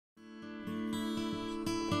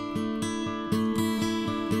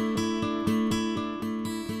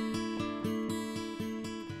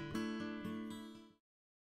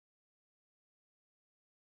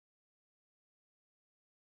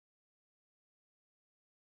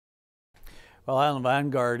Well, Island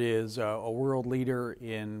Vanguard is a world leader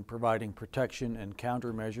in providing protection and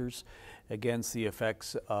countermeasures against the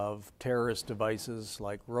effects of terrorist devices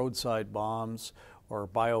like roadside bombs or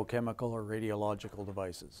biochemical or radiological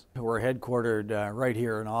devices. We're headquartered right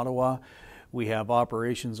here in Ottawa. We have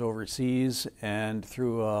operations overseas and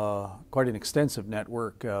through quite an extensive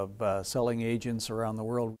network of selling agents around the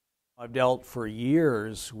world. I've dealt for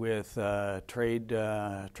years with trade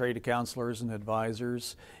counselors and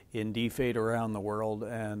advisors in DFATE around the world,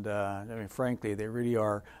 and I mean, frankly, they really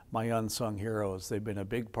are my unsung heroes. They've been a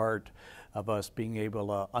big part of us being able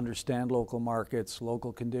to understand local markets,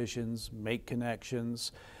 local conditions, make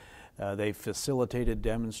connections. They've facilitated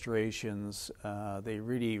demonstrations. They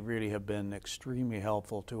really have been extremely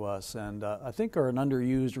helpful to us, and I think are an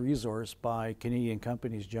underused resource by Canadian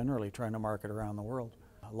companies generally trying to market around the world.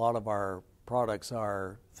 A lot of our products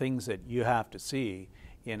are things that you have to see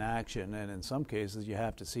in action, and in some cases you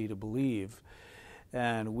have to see to believe.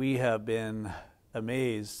 And we have been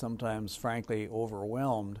amazed, sometimes frankly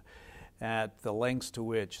overwhelmed, at the lengths to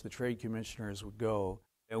which the trade commissioners would go.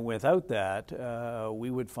 And without that, we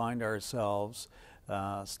would find ourselves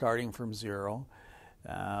starting from zero,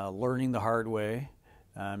 learning the hard way,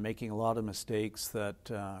 making a lot of mistakes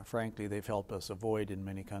that frankly they've helped us avoid in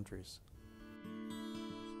many countries.